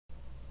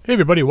Hey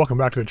everybody, welcome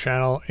back to the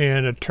channel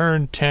and a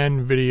turn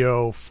 10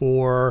 video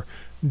for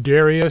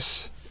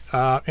Darius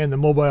and the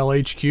mobile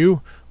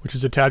HQ, which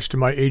is attached to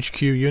my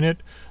HQ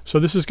unit. So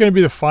this is going to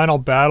be the final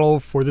battle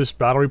for this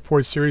battle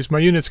report series. My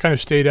unit's kind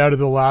of stayed out of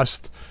the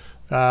last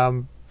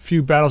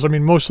few battles. I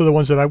mean, most of the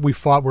ones that we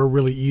fought were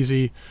really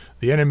easy.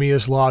 The enemy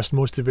has lost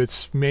most of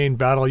its main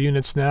battle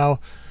units now.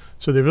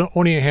 So there's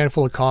only a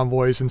handful of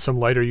convoys and some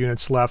lighter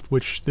units left,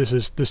 which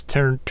this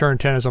turn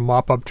 10 is a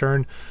mop-up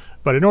turn.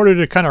 But in order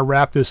to kind of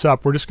wrap this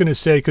up, we're just going to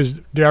say, because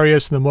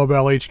Darius and the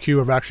mobile HQ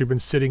have actually been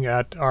sitting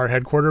at our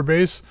headquarter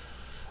base,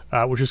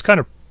 which is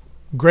kind of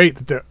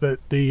great that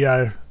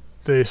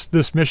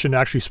this mission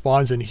actually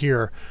spawns in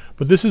here.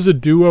 But this is a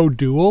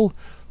duo.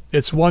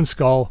 It's one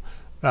skull,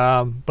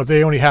 but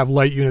they only have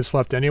light units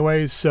left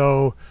anyway.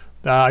 So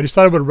I just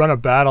thought I would run a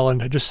battle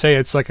and just say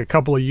it's like a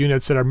couple of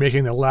units that are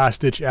making the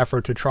last-ditch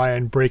effort to try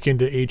and break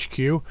into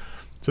HQ.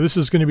 So this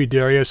is going to be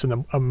Darius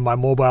and my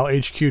mobile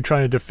HQ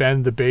trying to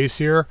defend the base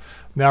here.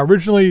 Now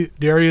originally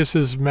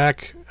Darius's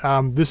mech,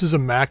 this is a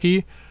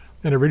Mackie,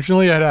 and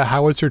originally I had a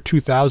Howitzer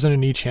 2000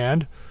 in each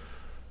hand.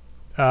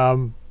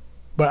 But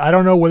I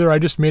don't know whether I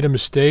just made a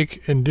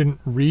mistake and didn't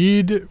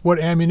read what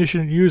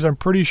ammunition it used. I'm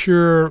pretty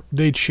sure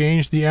they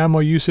changed the ammo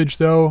usage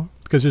though,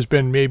 because there's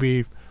been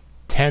maybe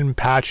 10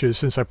 patches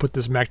since I put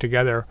this mech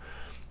together.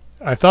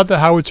 I thought the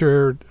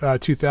Howitzer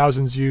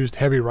 2000s used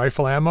heavy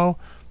rifle ammo,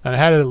 and I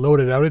had it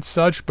loaded out as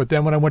such, but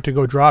then when I went to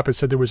go drop, it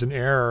said there was an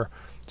error.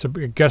 So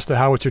I guess the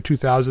Howitzer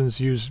 2000s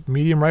use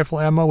medium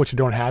rifle ammo, which I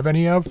don't have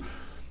any of.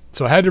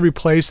 So I had to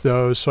replace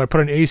those. So I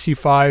put an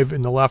AC-5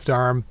 in the left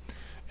arm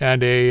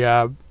and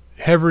a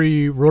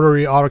heavy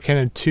rotary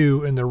autocannon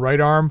 2 in the right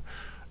arm.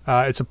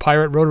 It's a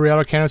pirate rotary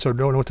autocannon, so I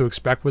don't know what to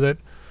expect with it.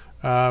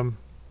 And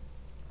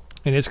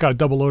it's got a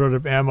double loadout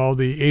of ammo.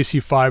 The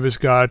AC-5 has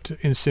got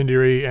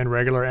incendiary and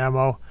regular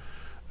ammo.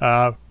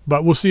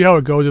 But we'll see how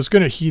it goes. It's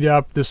going to heat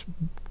up.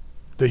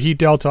 The heat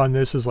delta on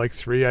this is like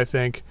 3, I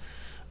think.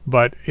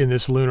 But in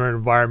this lunar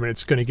environment,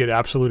 it's going to get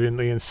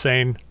absolutely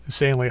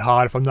insanely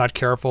hot if I'm not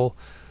careful.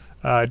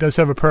 It does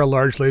have a pair of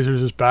large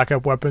lasers as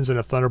backup weapons and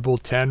a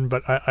Thunderbolt 10,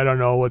 but I don't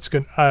know what's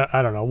going.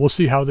 I don't know. We'll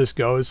see how this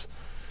goes.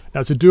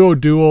 Now it's a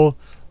duo,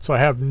 so I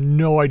have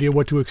no idea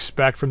what to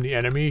expect from the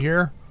enemy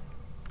here.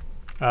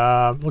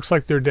 Looks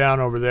like they're down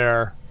over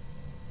there.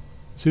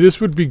 See, this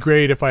would be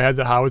great if I had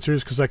the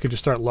howitzers, because I could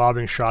just start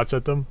lobbing shots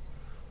at them.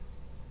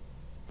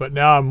 But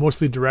now I'm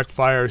mostly direct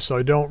fire, so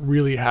I don't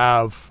really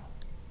have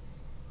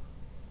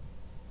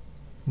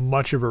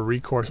much of a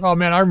recourse. Oh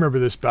man, I remember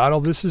this battle.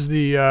 This is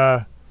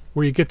the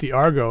where you get the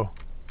Argo.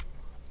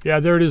 Yeah,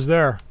 there it is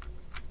there.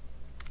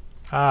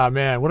 Ah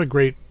man, what a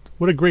great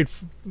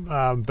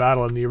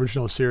battle in the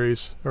original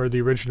series, or the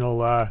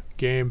original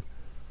game.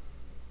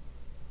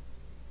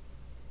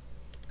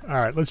 All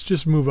right, let's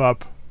just move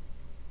up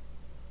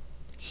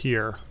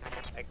here.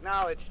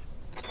 Acknowledged.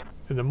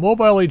 In the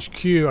mobile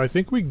HQ, I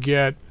think we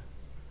get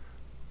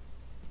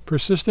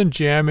persistent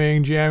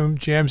jamming,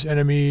 jams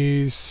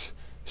enemies,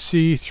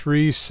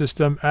 C3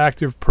 system,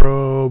 active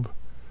probe,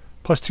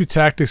 +2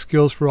 tactic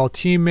skills for all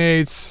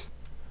teammates.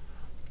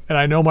 And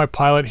I know my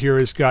pilot here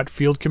has got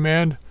field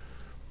command,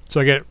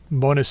 so I get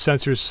bonus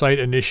sensors sight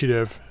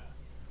initiative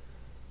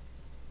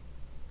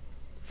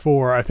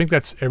for, I think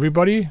that's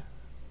everybody.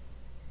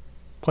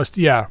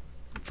 Yeah,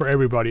 for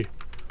everybody.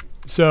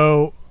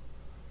 So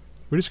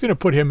we're just going to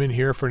put him in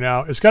here for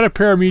now. It's got a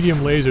pair of medium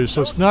lasers,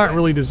 so it's not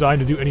really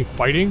designed to do any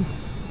fighting.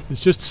 It's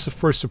just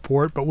for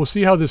support, but we'll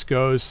see how this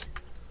goes.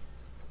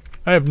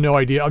 I have no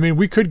idea. I mean,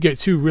 we could get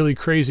 2 really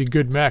crazy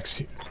good mechs.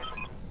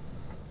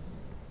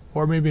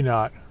 Or maybe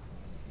not.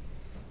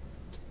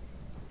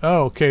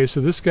 Oh, okay, so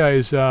this guy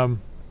is, I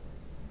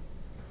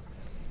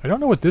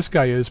don't know what this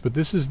guy is, but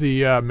this is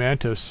the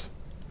Mantis.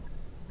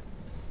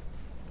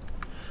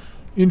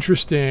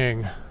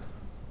 Interesting.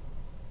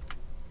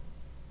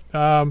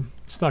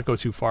 Let's not go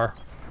too far.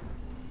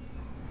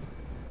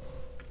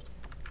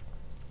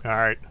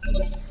 Alright.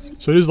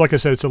 So it is, like I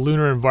said, it's a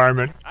lunar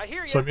environment.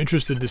 So I'm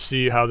interested to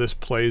see how this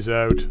plays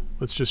out.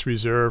 Let's just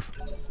reserve.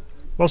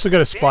 We've also got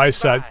a spy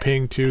sat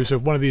ping too, so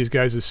if one of these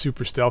guys is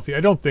super stealthy.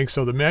 I don't think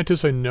so. The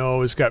Mantis, I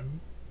know, has got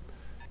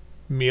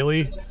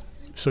melee,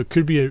 so it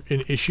could be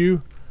an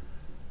issue.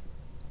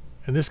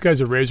 And this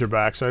guy's a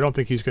Razorback, so I don't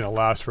think he's going to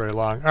last very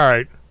long.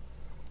 Alright.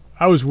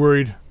 I was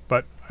worried,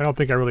 but I don't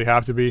think I really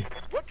have to be.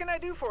 What can I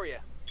do for you?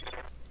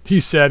 He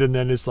said, and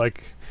then it's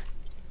like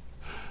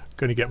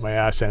gonna get my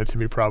ass handed to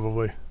me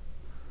probably.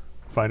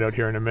 Find out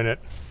here in a minute.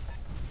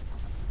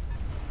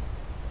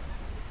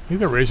 I think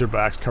the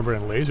Razorback's covered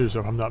in lasers,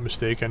 if I'm not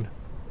mistaken.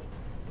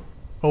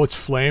 Oh, it's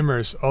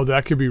flamers. Oh,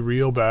 that could be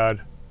real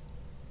bad.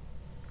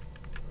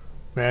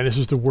 Man, this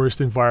is the worst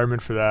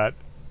environment for that.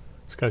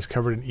 This guy's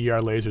covered in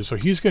ER lasers, so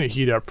he's gonna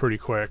heat up pretty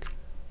quick.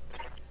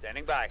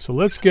 Standing by. So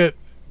let's get.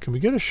 Can we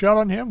get a shot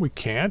on him? We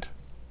can't.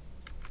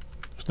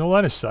 There's no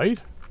line of sight.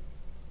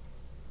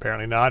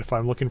 Apparently not, if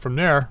I'm looking from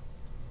there.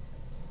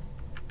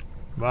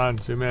 Come on,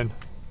 zoom in.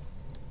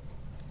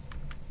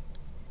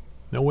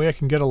 No way I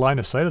can get a line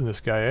of sight on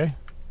this guy, eh?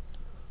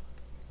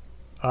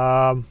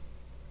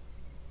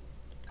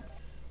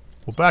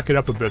 We'll back it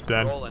up a bit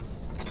then. Rolling.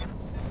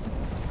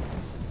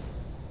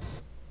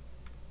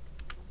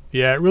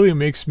 Yeah, it really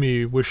makes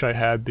me wish I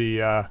had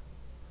the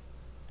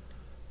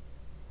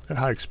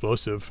high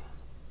explosive.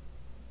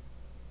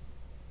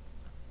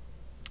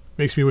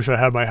 Makes me wish I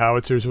had my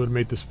howitzers. It would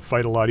make this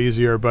fight a lot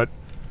easier, but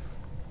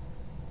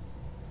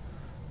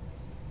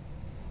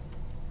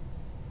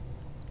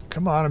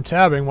come on, I'm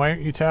tabbing. Why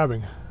aren't you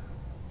tabbing?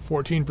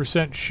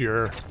 14%,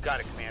 sure. Got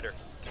it, Commander.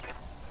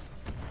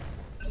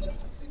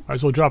 Might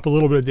as well drop a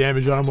little bit of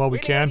damage on him while we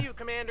Waiting on can. you,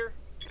 Commander.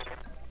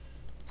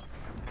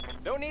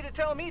 Don't need to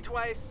tell me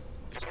twice.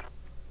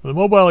 The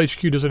mobile HQ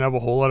doesn't have a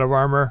whole lot of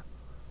armor.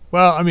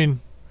 Well, I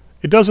mean,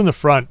 it does in the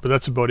front, but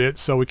that's about it.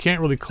 So we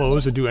can't really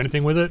close or do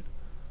anything with it.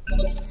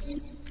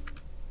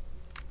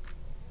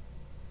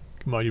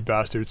 Come on, you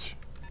bastards.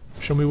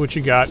 Show me what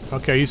you got.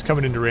 Okay, he's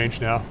coming into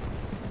range now.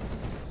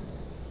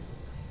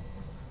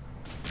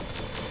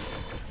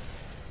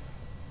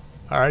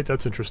 Alright,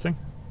 that's interesting.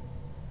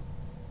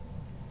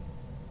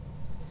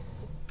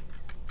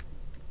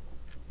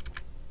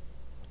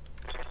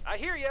 I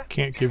hear ya.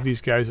 Can't give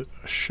these guys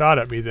a shot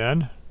at me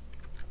then.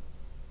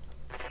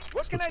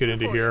 What can Let's I get do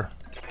into for here.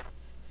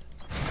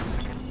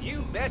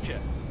 You betcha.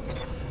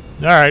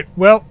 Alright,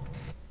 well,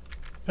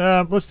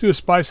 let's do a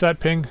spy sat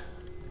ping.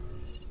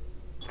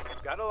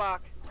 Got a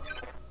lock.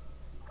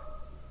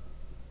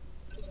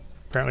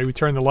 Apparently we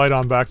turned the light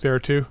on back there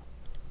too.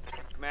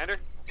 Commander.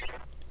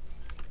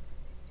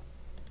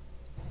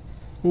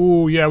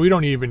 Ooh, yeah, we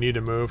don't even need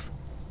to move.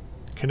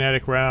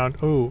 Kinetic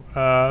round. Ooh,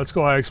 let's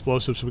go high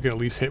explosive so we can at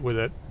least hit with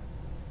it.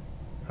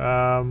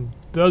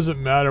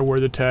 Doesn't matter where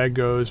the tag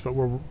goes, but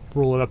we'll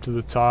roll it up to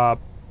the top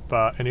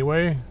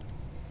anyway.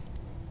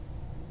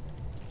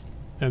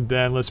 And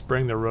then let's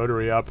bring the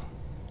rotary up.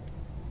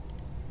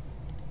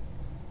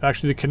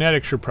 Actually, the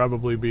kinetic should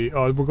probably be...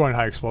 Oh, we're going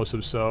high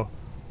explosive, so...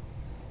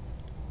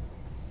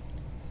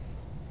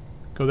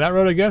 Go that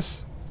road, I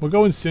guess? We'll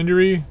go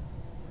incendiary.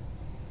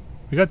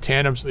 We got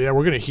tandems. Yeah,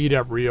 we're going to heat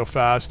up real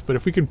fast. But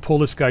if we can pull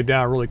this guy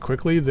down really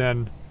quickly,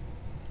 then...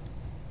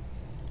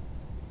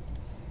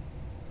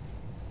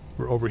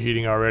 We're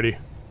overheating already.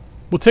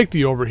 We'll take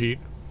the overheat.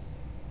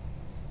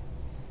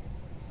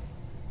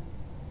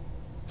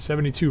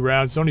 72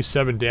 rounds. It's only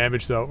 7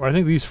 damage, though. Or I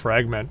think these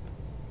fragment.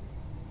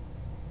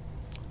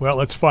 Well,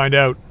 let's find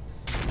out.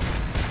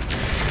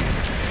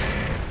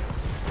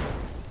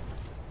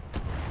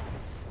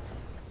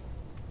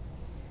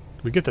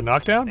 Did we get the I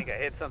knockdown? think I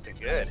hit something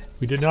good.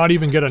 We did not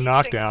even get a Things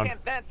knockdown.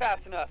 can't vent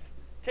fast enough.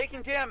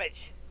 Taking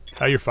damage.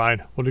 Oh, you're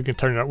fine. We're gonna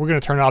turn it up. We're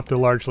gonna turn off the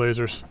large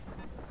lasers.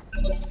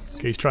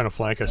 Okay, he's trying to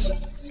flank us.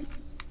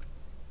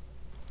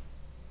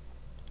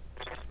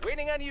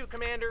 Waiting on you,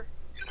 Commander.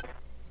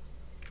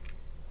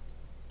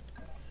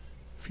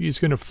 If he's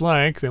gonna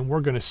flank, then we're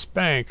gonna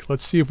spank.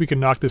 Let's see if we can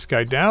knock this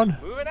guy down.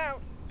 Moving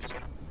out.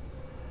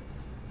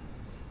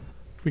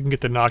 If we can get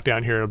the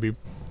knockdown here, it'll be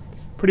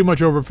pretty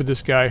much over for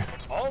this guy.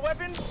 All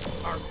weapons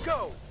are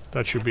go.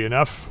 That should be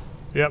enough.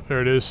 Yep,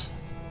 there it is.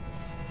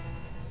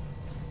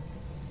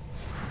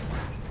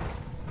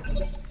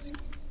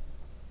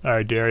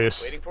 Alright,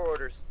 Darius. Waiting for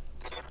orders.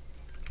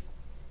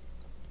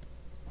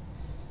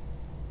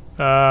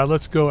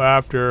 Let's go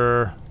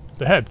after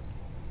the head.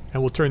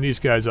 And we'll turn these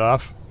guys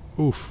off.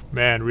 Oof,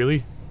 man,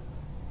 really?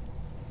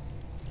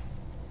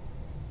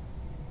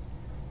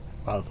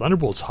 Wow, the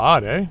Thunderbolt's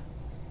hot, eh?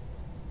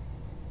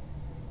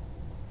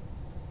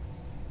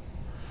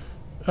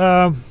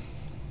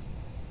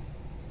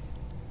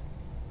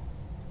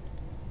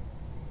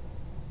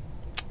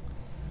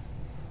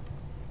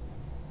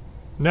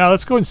 Now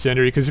let's go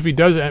incendiary, because if he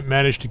does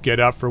manage to get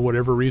up for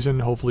whatever reason,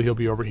 hopefully he'll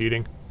be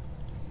overheating.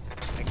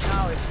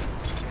 Acknowledge.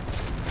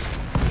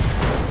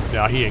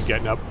 Nah, he ain't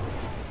getting up.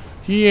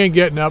 He ain't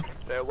getting up.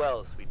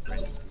 Farewell, sweet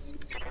prince.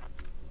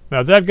 Now,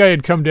 if that guy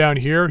had come down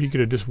here, he could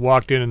have just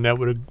walked in, and that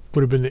would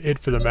have been the it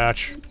for the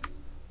match.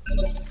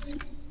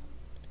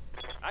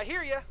 I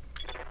hear ya.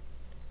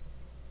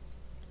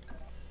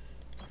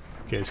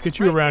 Okay, let's get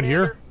you Right, around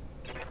Commander.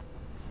 here.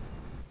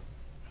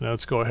 Now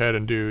let's go ahead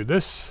and do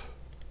this.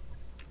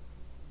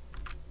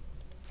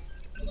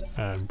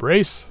 And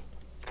brace.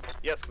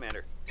 Yes,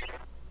 Commander.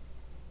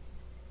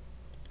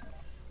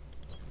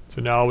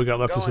 So now all we got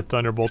left is a Going.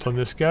 Thunderbolt on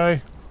this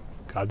guy.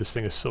 God, this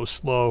thing is so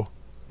slow.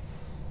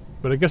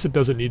 But I guess it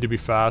doesn't need to be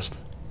fast.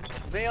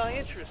 May I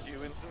interest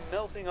you in some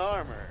melting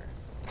armor?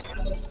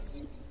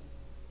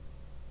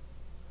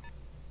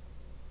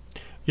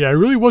 Yeah, I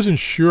really wasn't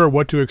sure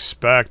what to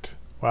expect.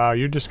 Wow,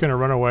 you're just gonna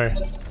run away.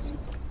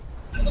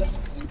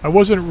 I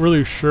wasn't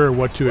really sure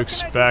what to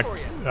expect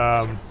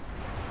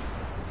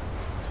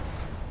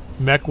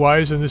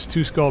mech-wise in this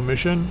two-skull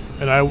mission,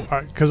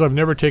 and because I've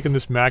never taken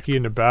this Mackie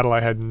into battle, I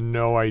had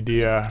no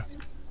idea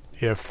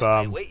if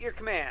Wait your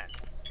command.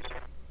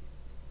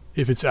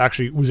 if was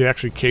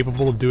actually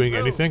capable of doing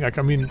anything. Like,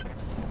 I mean,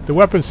 the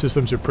weapon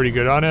systems are pretty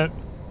good on it,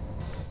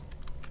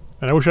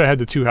 and I wish I had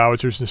the 2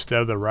 howitzers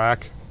instead of the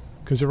rack,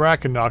 because the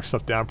rack can knock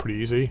stuff down pretty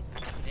easy.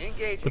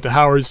 Engaging. But the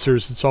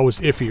howitzers, it's always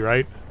iffy,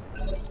 right?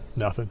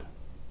 Nothing.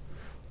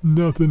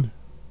 Nothing.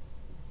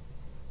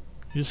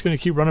 You just gonna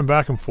keep running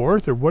back and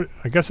forth, or what?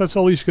 I guess that's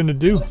all he's gonna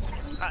do.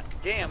 Hot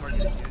damn, we're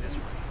gonna do this.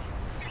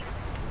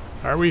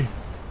 Are we?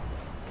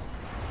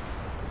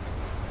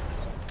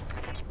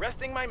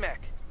 Resting my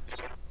mech.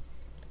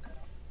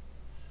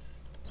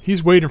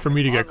 He's waiting for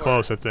me to get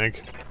close, I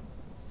think.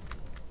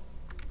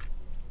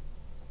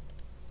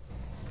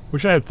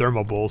 Wish I had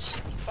thermal bolts.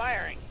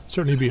 Firing.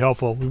 Certainly be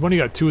helpful. We've only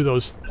got 2 of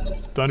those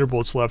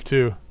thunderbolts left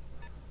too.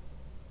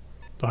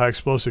 The high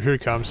explosive, here he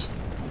comes.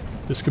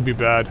 This could be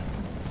bad.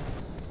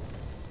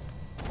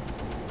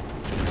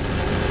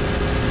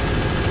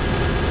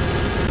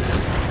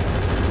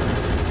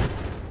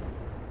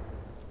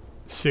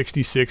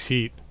 .66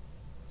 heat.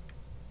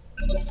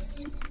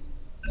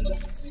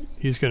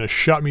 He's gonna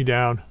shut me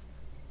down.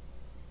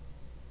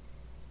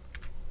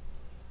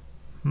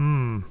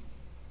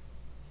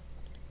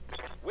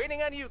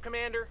 Waiting on you,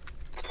 Commander.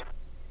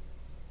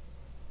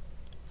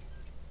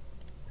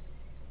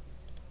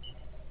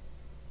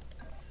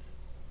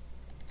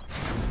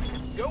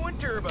 Going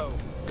turbo.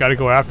 Gotta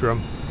go after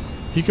him.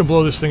 He can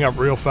blow this thing up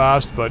real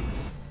fast, but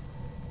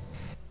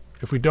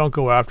if we don't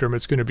go after him,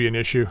 it's gonna be an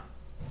issue.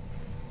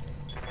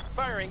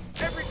 Firing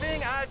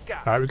everything I've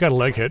got. Alright, we got a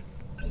leg hit.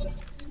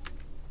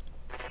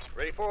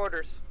 Ready for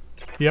orders.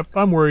 Yep,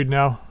 I'm worried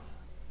now.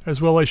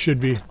 As well I should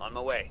be. On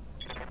my way.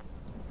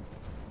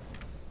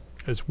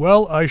 As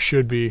well I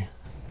should be.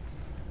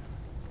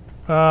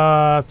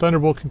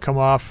 Thunderbolt can come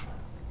off.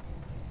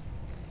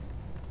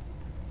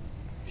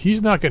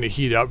 He's not going to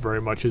heat up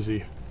very much, is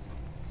he?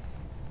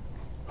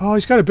 Oh,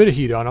 he's got a bit of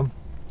heat on him.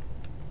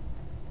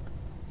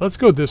 Let's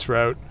go this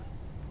route.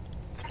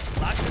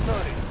 Lock and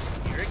loaded.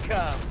 Here it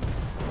comes.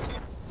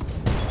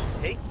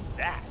 Take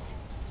that.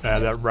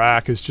 That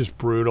rack is just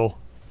brutal.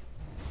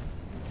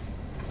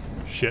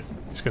 Shit,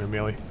 he's going to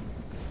melee.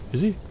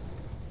 Is he?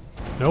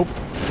 Nope.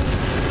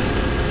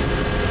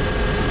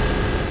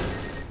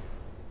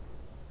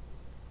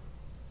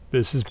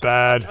 This is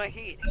bad. My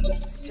heat.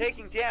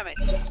 Taking damage.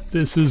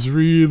 This is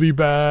really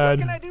bad.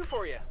 What can I do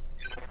for you?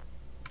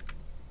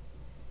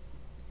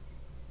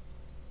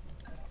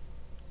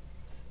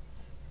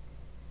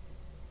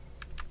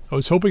 I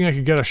was hoping I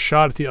could get a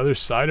shot at the other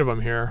side of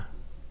him here.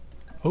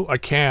 Oh, I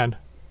can.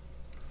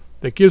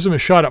 That gives him a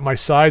shot at my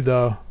side,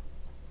 though.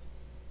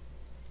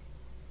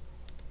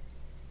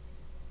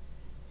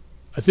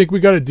 I think we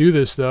got to do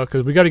this, though,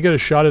 because we got to get a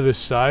shot at his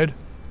side.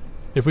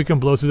 If we can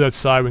blow through that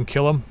side and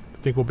kill him, I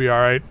think we'll be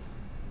alright.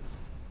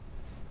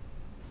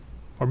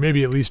 Or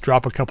maybe at least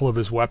drop a couple of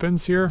his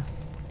weapons here.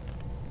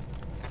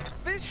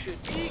 This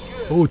should be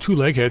good. Oh, 2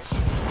 leg hits.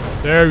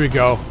 There we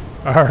go.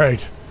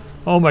 Alright.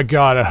 Oh my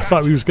god, I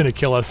thought he was going to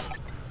kill us.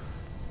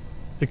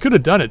 It could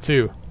have done it,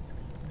 too.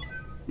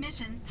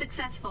 Mission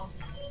successful.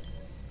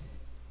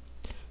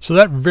 So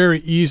that very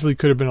easily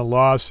could have been a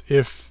loss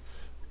if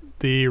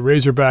the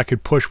Razorback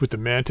had pushed with the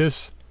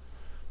Mantis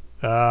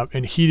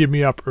and heated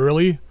me up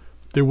early.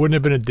 There wouldn't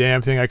have been a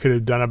damn thing I could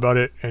have done about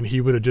it, and he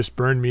would have just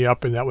burned me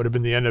up, and that would have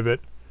been the end of it.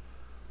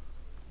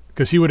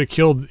 Because he would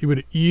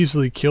have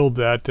easily killed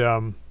that,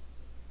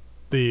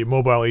 the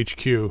mobile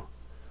HQ. Ooh,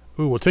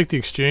 we'll take the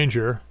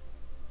Exchanger.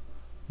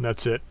 And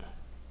that's it.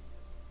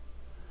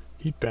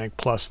 Heat bank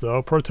plus,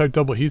 though. Prototype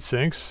double heat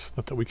sinks.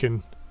 Not that we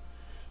can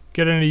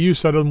get any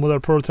use out of them with our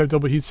prototype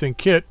double heat sink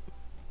kit.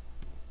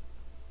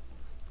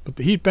 But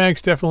the heat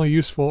bank's definitely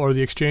useful, or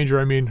the Exchanger,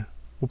 I mean.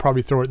 We'll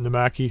probably throw it in the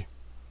Mackie.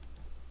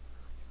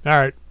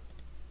 Alright.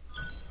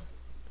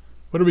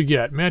 What do we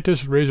get?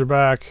 Mantis,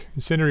 Razorback,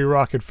 Incendiary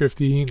Rocket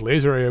 15,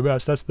 Laser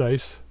AOS, that's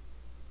nice.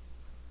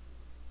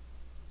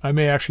 I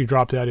may actually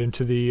drop that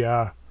into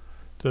the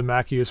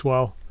Mackie as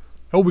well.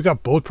 Oh, we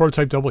got both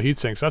prototype double heat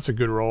sinks. That's a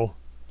good roll.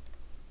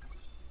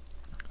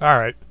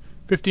 Alright.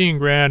 15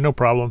 grand, no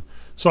problem.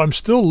 So I'm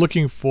still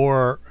looking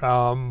for,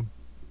 let's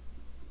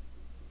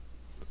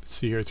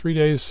see here, 3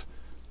 days.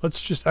 We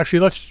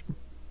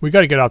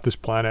got to get off this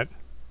planet.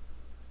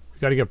 We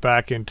got to get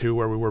back into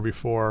where we were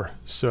before.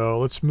 So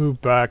let's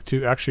move back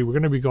to, actually we're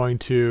going to be going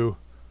to,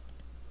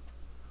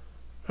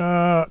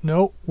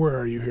 no, where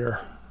are you here?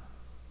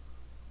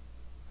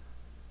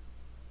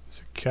 Is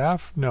it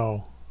Caph?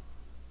 No.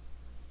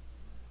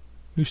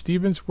 New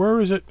Stevens? Where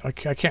is it? I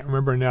can't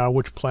remember now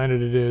which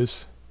planet it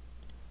is.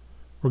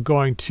 We're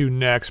going to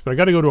next, but I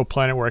got to go to a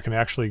planet where I can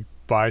actually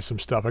buy some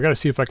stuff. I got to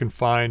see if I can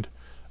find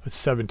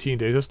 17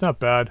 days. That's not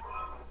bad.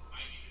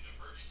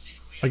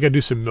 I got to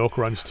do some milk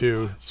runs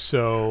too,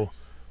 so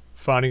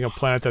finding a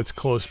planet that's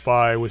close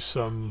by with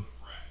some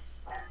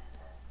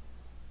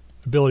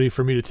ability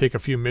for me to take a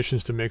few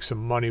missions to make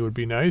some money would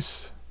be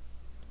nice.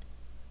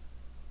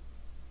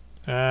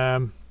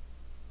 That's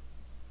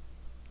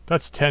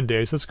 10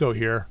 days. Let's go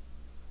here.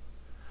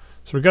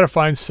 So we got to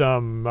find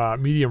some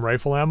medium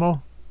rifle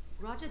ammo.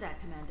 Roger that,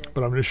 Commander.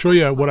 But I'm going to show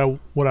you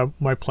what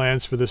my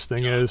plans for this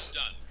thing is.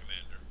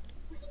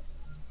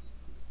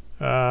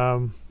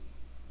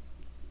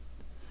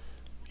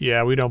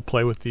 Yeah, we don't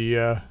play with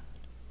the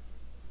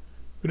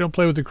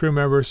crew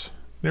members.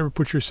 Never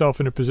put yourself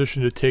in a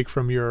position to take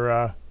from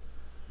your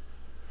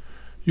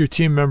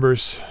team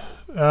members.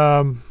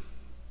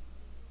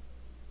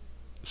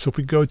 So if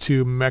we go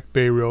to Mech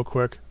Bay real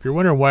quick. If you're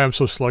wondering why I'm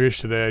so sluggish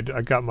today,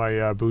 I got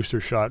my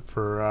booster shot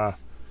for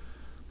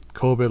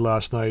COVID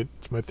last night.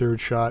 It's my 3rd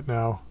shot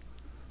now.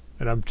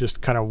 And I'm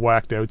just kind of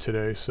whacked out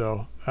today.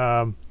 So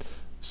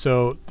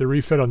so the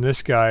refit on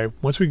this guy,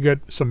 once we get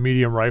some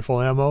medium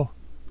rifle ammo,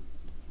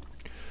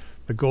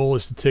 the goal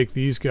is to take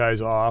these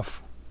guys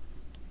off.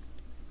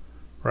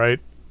 Right?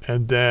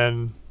 And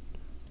then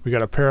we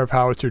got a pair of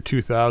howitzer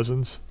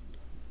 2000s.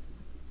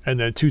 And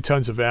then 2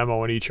 tons of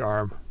ammo in each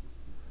arm.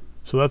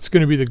 So that's going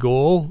to be the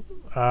goal,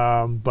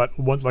 but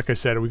like I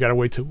said, we gotta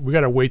wait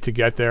to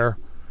get there.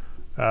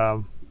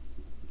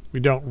 We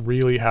don't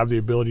really have the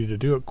ability to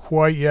do it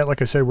quite yet.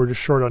 Like I said, we're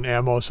just short on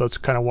ammo, so that's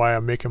kind of why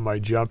I'm making my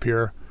jump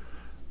here.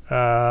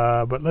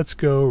 But let's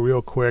go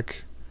real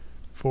quick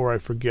before I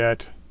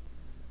forget.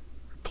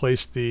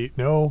 Replace the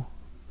let's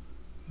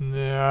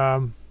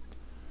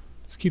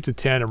keep the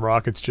tandem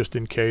rockets just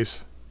in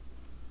case.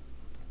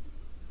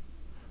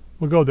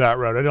 We'll go that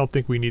route. I don't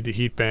think we need the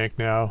heat bank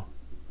now.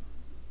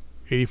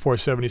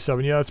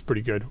 8477, yeah, that's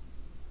pretty good.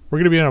 We're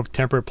going to be on a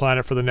temperate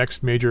planet for the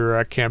next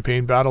major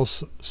campaign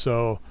battles,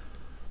 so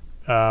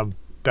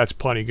that's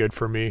plenty good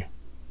for me.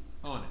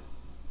 On it.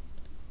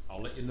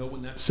 I'll let you know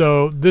when that's...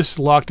 So this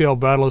Lockdale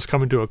battle is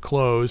coming to a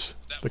close,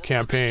 the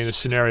campaign, the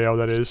scenario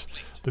that is.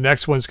 The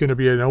next one's going to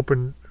be an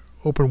open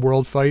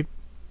world fight.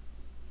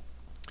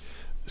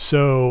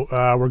 So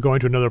we're going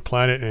to another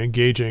planet and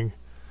engaging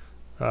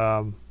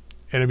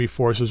enemy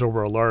forces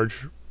over a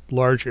large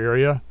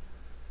area.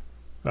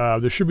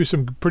 There should be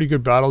some pretty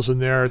good battles in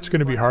there. It's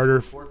going to be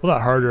harder, well,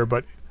 not harder,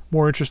 but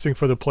more interesting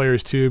for the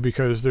players too,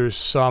 because there's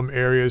some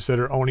areas that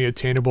are only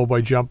attainable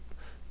by jump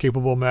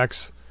capable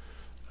mechs.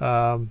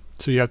 So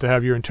you have to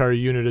have your entire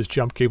unit as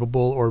jump capable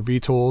or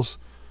VTOLs.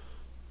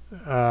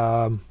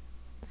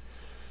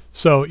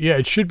 So yeah,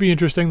 it should be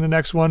interesting, the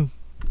next one.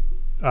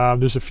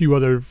 There's a few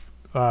other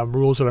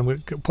rules that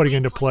I'm putting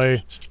into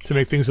play to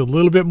make things a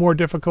little bit more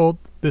difficult.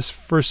 This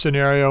first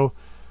scenario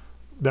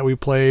that we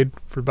played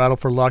for Battle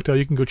for Lockdale,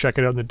 you can go check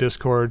it out in the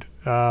Discord.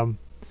 While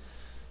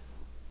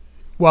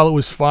it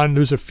was fun,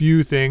 there's a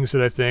few things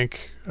that I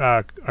think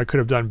I could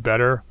have done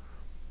better.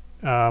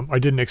 I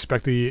didn't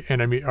expect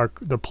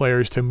the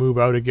players to move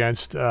out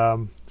against.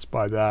 Let's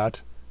buy that.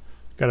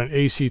 Got an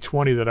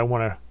AC-20 that I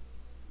want to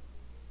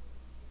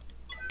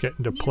get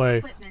into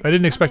play. I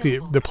didn't expect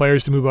the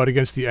players to move out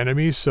against the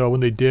enemies, so when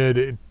they did,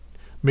 it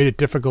made it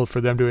difficult for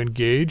them to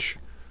engage.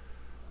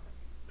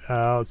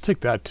 Let's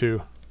take that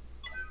too.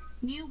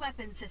 New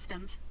weapon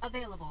systems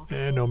available.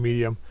 And no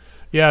medium.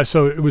 Yeah,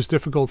 so it was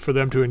difficult for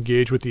them to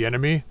engage with the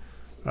enemy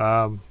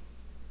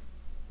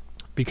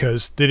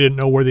because they didn't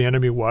know where the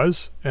enemy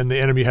was, and the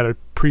enemy had a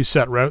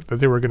preset route that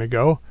they were going to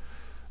go.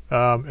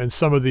 And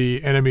some of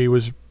the enemy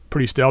was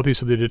pretty stealthy,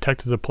 so they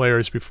detected the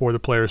players before the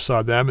players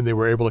saw them, and they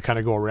were able to kind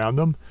of go around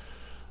them.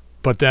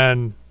 But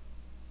then,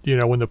 you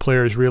know, when the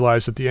players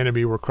realized that the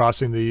enemy were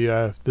crossing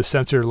the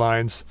sensor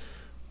lines,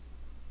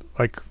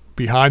 like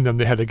behind them,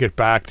 they had to get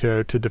back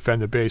to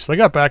defend the base. They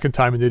got back in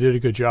time and they did a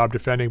good job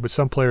defending, but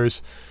some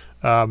players,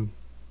 some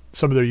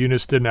of their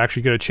units didn't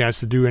actually get a chance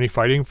to do any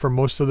fighting for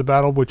most of the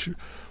battle, which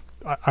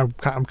I'm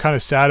kind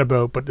of sad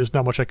about, but there's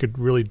not much I could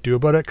really do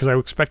about it because I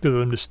expected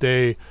them to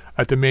stay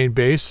at the main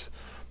base,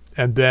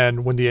 and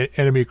then when the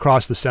enemy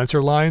crossed the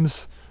sensor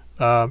lines,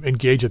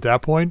 engage at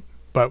that point.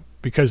 But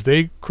because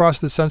they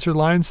crossed the sensor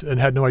lines and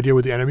had no idea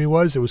where the enemy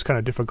was, it was kind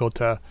of difficult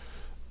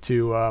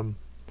to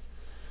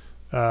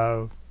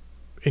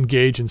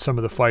engage in some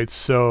of the fights.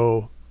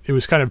 So it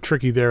was kind of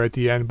tricky there at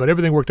the end, but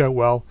everything worked out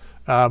well.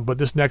 But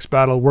this next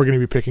battle, we're going to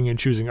be picking and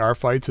choosing our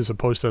fights as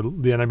opposed to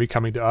the enemy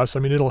coming to us. I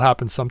mean, it'll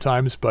happen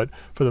sometimes, but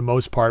for the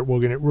most part, we're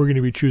going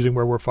to be choosing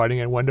where we're fighting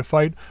and when to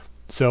fight.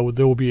 So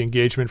there will be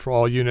engagement for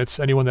all units.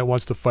 Anyone that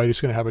wants to fight is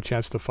going to have a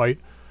chance to fight.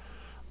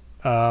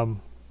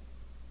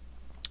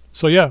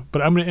 So yeah,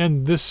 but I'm going to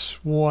end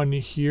this one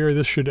here.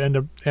 This should end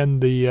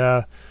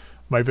the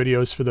my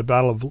videos for the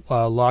Battle of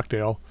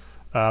Lockdale.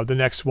 The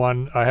next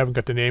one, I haven't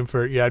got the name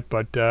for it yet,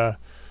 but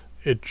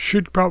it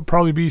should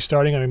probably be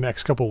starting in the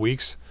next couple of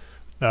weeks.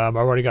 I've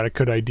already got a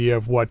good idea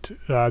of what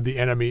the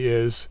enemy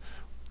is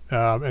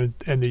and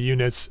the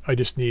units. I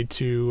just need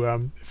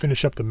to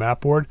finish up the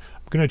map board.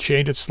 I'm going to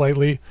change it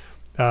slightly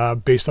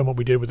based on what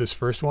we did with this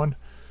first one.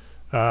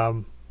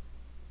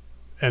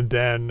 And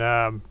then,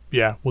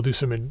 yeah, we'll do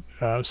some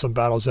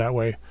battles that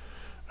way.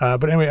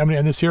 But anyway, I'm going to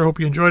end this here. Hope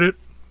you enjoyed it.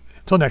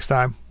 Until next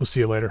time, we'll see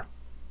you later.